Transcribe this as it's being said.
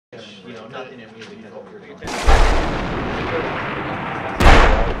You know, nothing in music that you're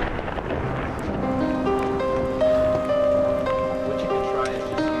what you can try is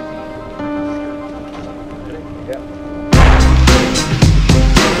just using. Yeah.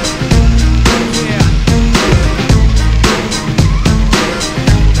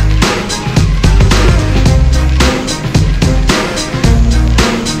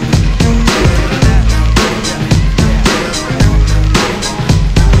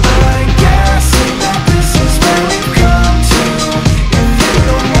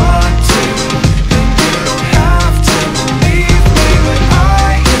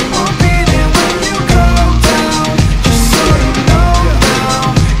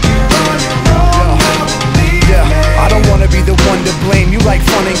 Like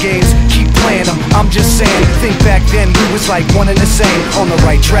fun and games, keep playing them. I'm just saying, think back then we was like one and the same. On the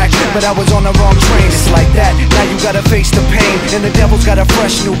right track, but I was on the wrong train. It's like that, now you gotta face the pain. And the devil's got a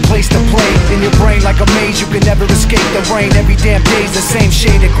fresh new place to play. In your brain like a maze, you can never escape the rain. Every damn day's the same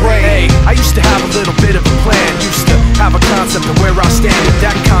shade of gray. Hey, I used to have a little bit of a plan. Used to have a concept of where I stand, but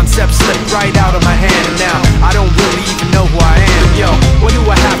that concept slipped right out of my hand. And now I don't really even know who I am. Yo, what do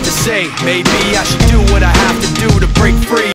I have to say? Maybe I should